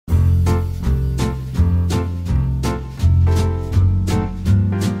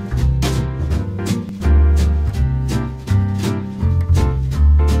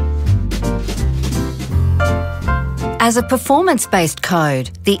As a performance-based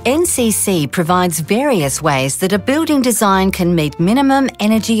code, the NCC provides various ways that a building design can meet minimum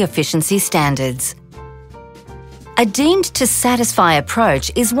energy efficiency standards. A deemed to satisfy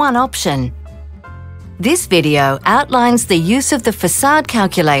approach is one option. This video outlines the use of the Facade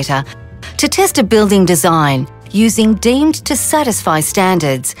Calculator to test a building design using deemed to satisfy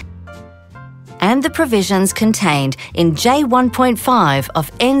standards and the provisions contained in J1.5 of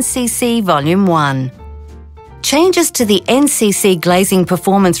NCC Volume 1. Changes to the NCC glazing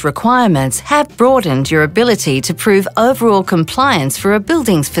performance requirements have broadened your ability to prove overall compliance for a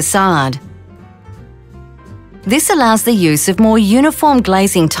building's facade. This allows the use of more uniform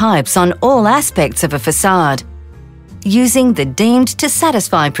glazing types on all aspects of a facade, using the deemed to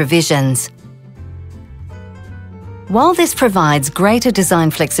satisfy provisions. While this provides greater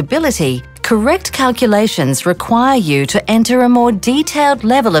design flexibility, correct calculations require you to enter a more detailed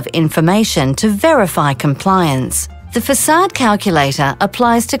level of information to verify compliance. The Facade Calculator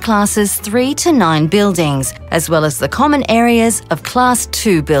applies to Classes 3 to 9 buildings, as well as the common areas of Class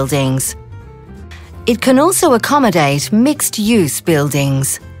 2 buildings. It can also accommodate mixed-use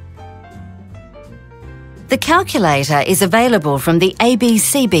buildings. The calculator is available from the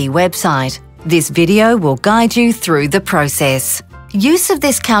ABCB website. This video will guide you through the process. Use of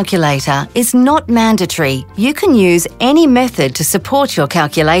this calculator is not mandatory. You can use any method to support your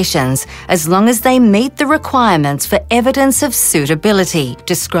calculations as long as they meet the requirements for evidence of suitability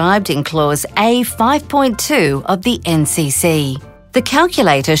described in Clause A 5.2 of the NCC. The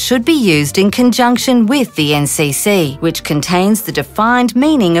calculator should be used in conjunction with the NCC, which contains the defined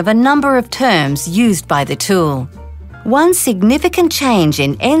meaning of a number of terms used by the tool. One significant change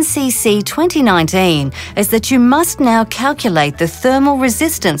in NCC 2019 is that you must now calculate the thermal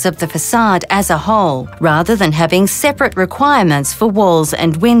resistance of the facade as a whole, rather than having separate requirements for walls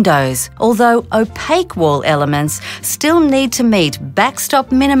and windows, although opaque wall elements still need to meet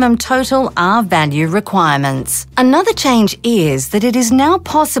backstop minimum total R-value requirements. Another change is that it is now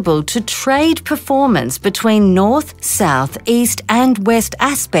possible to trade performance between north, south, east and west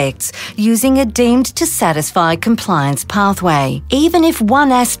aspects using a deemed to satisfy compliance pathway. Even if one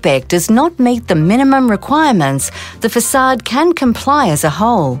aspect does not meet the minimum requirements, the facade can comply as a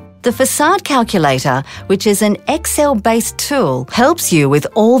whole. The Facade Calculator, which is an Excel-based tool, helps you with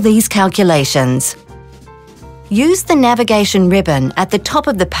all these calculations. Use the navigation ribbon at the top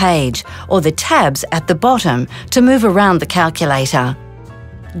of the page or the tabs at the bottom to move around the calculator.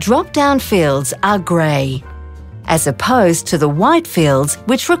 Drop-down fields are grey, as opposed to the white fields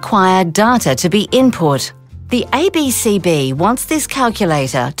which require data to be input. The ABCB wants this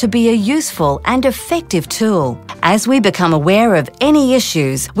calculator to be a useful and effective tool. As we become aware of any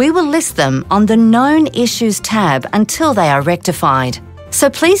issues, we will list them on the Known Issues tab until they are rectified. So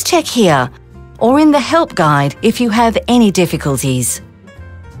please check here or in the Help Guide if you have any difficulties.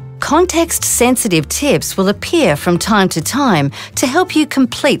 Context-sensitive tips will appear from time to time to help you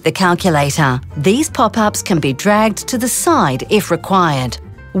complete the calculator. These pop-ups can be dragged to the side if required.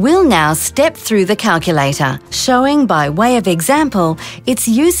 We'll now step through the calculator, showing by way of example its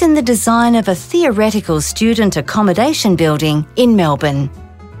use in the design of a theoretical student accommodation building in Melbourne.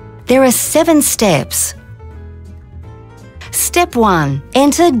 There are 7 steps. Step 1.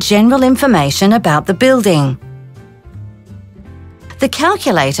 Enter general information about the building. The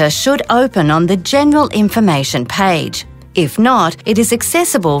calculator should open on the General Information page. If not, it is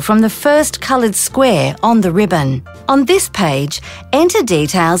accessible from the first coloured square on the ribbon. On this page, enter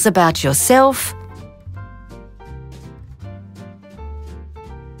details about yourself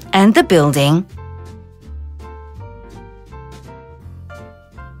and the building,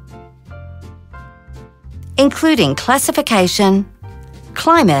 including classification,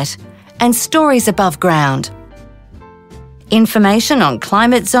 climate, and stories above ground. Information on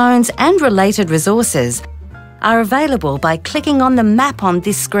climate zones and related resources are available by clicking on the map on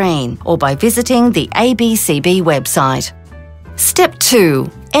this screen or by visiting the ABCB website. Step 2.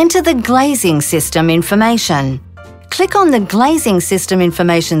 Enter the glazing system information. Click on the Glazing System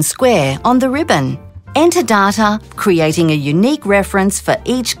Information square on the ribbon. Enter data, creating a unique reference for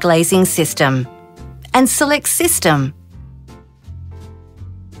each glazing system, and select System,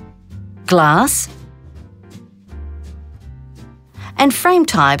 Glass, and Frame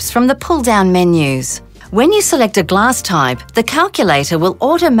types from the pull-down menus. When you select a glass type, the calculator will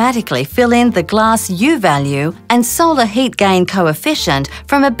automatically fill in the glass U value and solar heat gain coefficient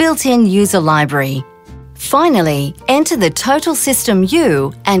from a built-in user library. Finally, enter the total system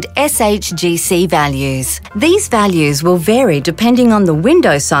U and SHGC values. These values will vary depending on the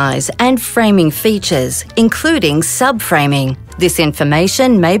window size and framing features, including subframing. This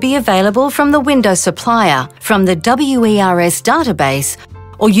information may be available from the window supplier, from the WERS database,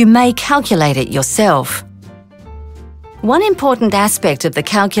 or you may calculate it yourself. One important aspect of the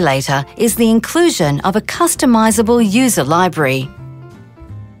calculator is the inclusion of a customizable user library.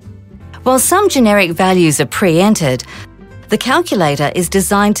 While some generic values are pre-entered, the calculator is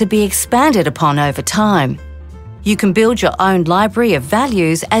designed to be expanded upon over time. You can build your own library of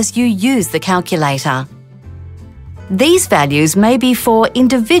values as you use the calculator. These values may be for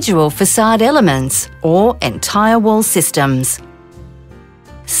individual facade elements or entire wall systems.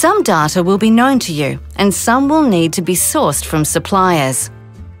 Some data will be known to you, and some will need to be sourced from suppliers.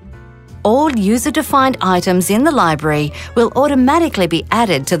 All user-defined items in the library will automatically be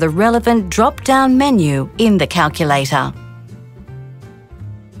added to the relevant drop-down menu in the calculator.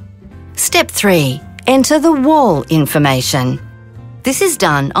 Step 3. Enter the wall information. This is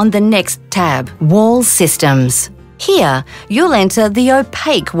done on the next tab, Wall Systems. Here, you'll enter the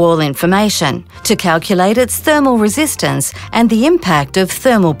opaque wall information to calculate its thermal resistance and the impact of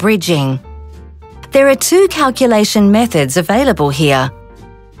thermal bridging. There are two calculation methods available here.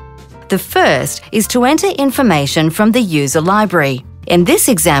 The first is to enter information from the user library. In this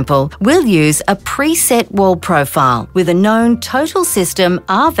example, we'll use a preset wall profile with a known total system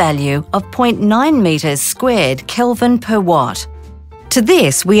R value of 0.9 meters squared Kelvin per watt. To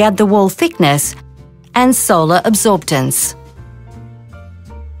this, we add the wall thickness and solar absorptance.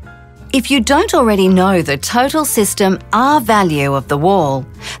 If you don't already know the total system R value of the wall,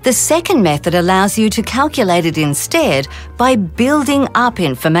 the second method allows you to calculate it instead by building up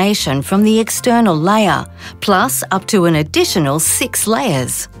information from the external layer, plus up to an additional 6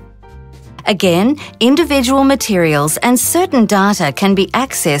 layers. Again, individual materials and certain data can be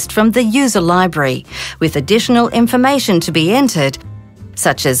accessed from the user library, with additional information to be entered,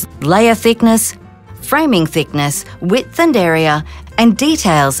 such as layer thickness, framing thickness, width and area, and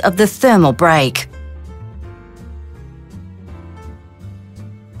details of the thermal break.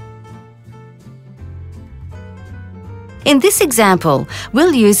 In this example,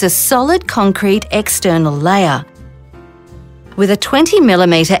 we'll use a solid concrete external layer with a 20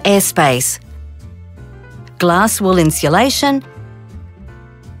 mm airspace, glass wool insulation,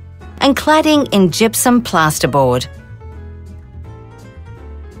 and cladding in gypsum plasterboard.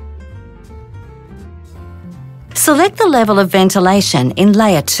 Select the level of ventilation in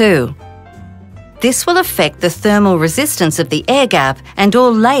Layer 2. This will affect the thermal resistance of the air gap and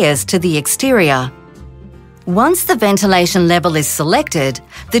all layers to the exterior. Once the ventilation level is selected,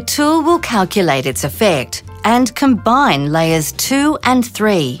 the tool will calculate its effect and combine Layers 2 and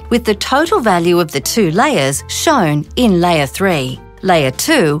 3 with the total value of the 2 layers shown in Layer 3. Layer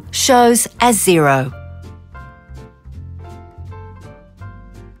 2 shows as 0.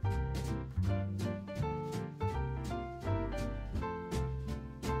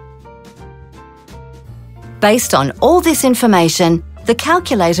 Based on all this information, the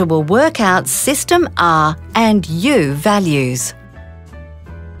calculator will work out System R and U values.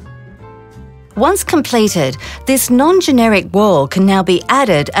 Once completed, this non-generic wall can now be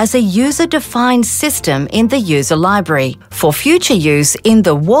added as a user-defined system in the user library for future use in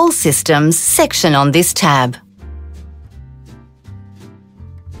the Wall Systems section on this tab.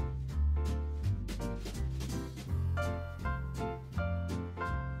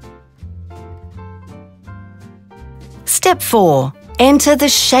 Step 4. Enter the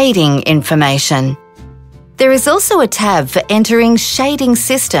shading information. There is also a tab for entering shading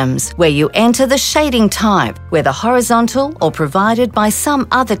systems, where you enter the shading type, whether horizontal or provided by some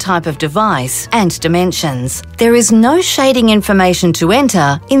other type of device, and dimensions. There is no shading information to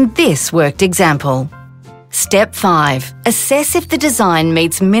enter in this worked example. Step 5. Assess if the design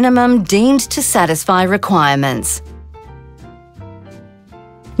meets minimum deemed to satisfy requirements.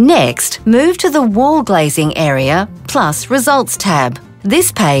 Next, move to the Wall Glazing area plus Results tab.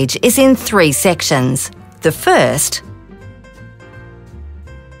 This page is in 3 sections. The first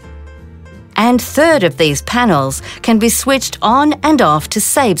and third of these panels can be switched on and off to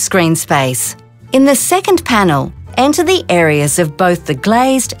save screen space. In the second panel, enter the areas of both the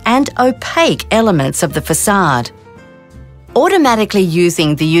glazed and opaque elements of the facade. Automatically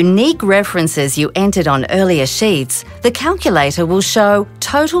using the unique references you entered on earlier sheets, the calculator will show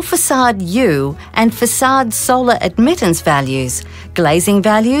total facade U and facade solar admittance values, glazing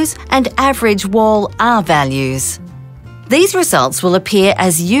values, and average wall R values. These results will appear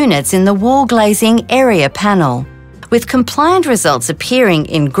as units in the wall glazing area panel, with compliant results appearing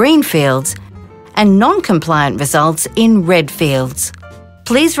in green fields and non-compliant results in red fields.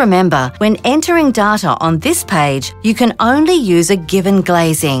 Please remember, when entering data on this page, you can only use a given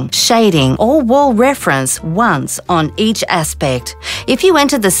glazing, shading or wall reference once on each aspect. If you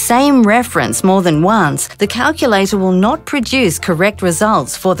enter the same reference more than once, the calculator will not produce correct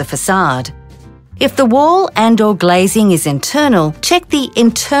results for the facade. If the wall and/or glazing is internal, check the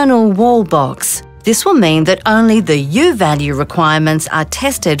internal wall box. This will mean that only the U-value requirements are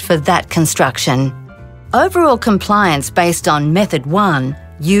tested for that construction. Overall compliance based on Method 1,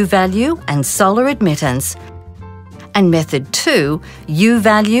 U-value and solar admittance, and Method 2,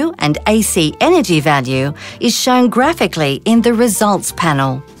 U-value and AC energy value, is shown graphically in the Results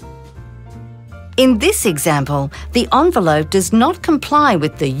panel. In this example, the envelope does not comply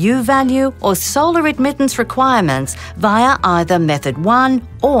with the U-value or solar admittance requirements via either Method 1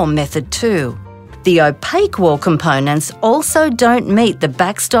 or Method 2. The opaque wall components also don't meet the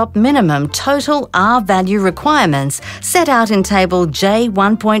backstop minimum total R-value requirements set out in Table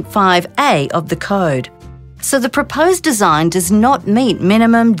J1.5a of the Code. So the proposed design does not meet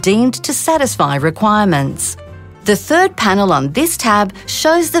minimum deemed to satisfy requirements. The third panel on this tab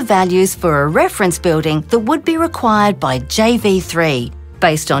shows the values for a reference building that would be required by JV3,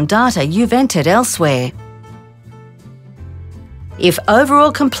 based on data you've entered elsewhere. If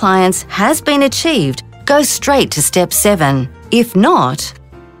overall compliance has been achieved, go straight to Step 7. If not,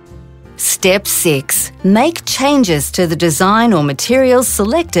 Step 6. Make changes to the design or materials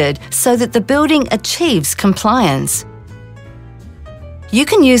selected so that the building achieves compliance. You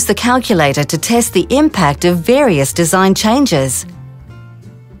can use the calculator to test the impact of various design changes.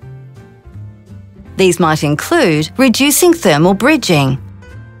 These might include reducing thermal bridging,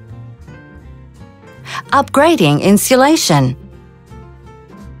 upgrading insulation,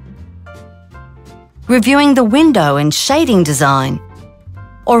 reviewing the window and shading design,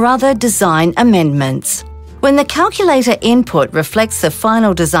 or other design amendments. When the calculator input reflects the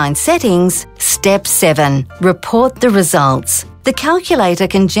final design settings, Step 7. Report the results. The calculator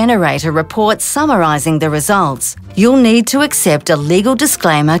can generate a report summarising the results. You'll need to accept a legal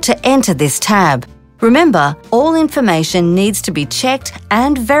disclaimer to enter this tab. Remember, all information needs to be checked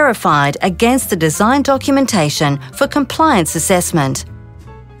and verified against the design documentation for compliance assessment.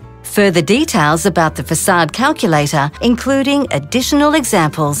 Further details about the Facade Calculator, including additional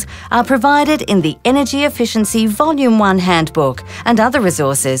examples, are provided in the Energy Efficiency Volume 1 Handbook and other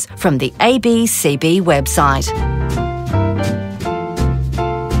resources from the ABCB website.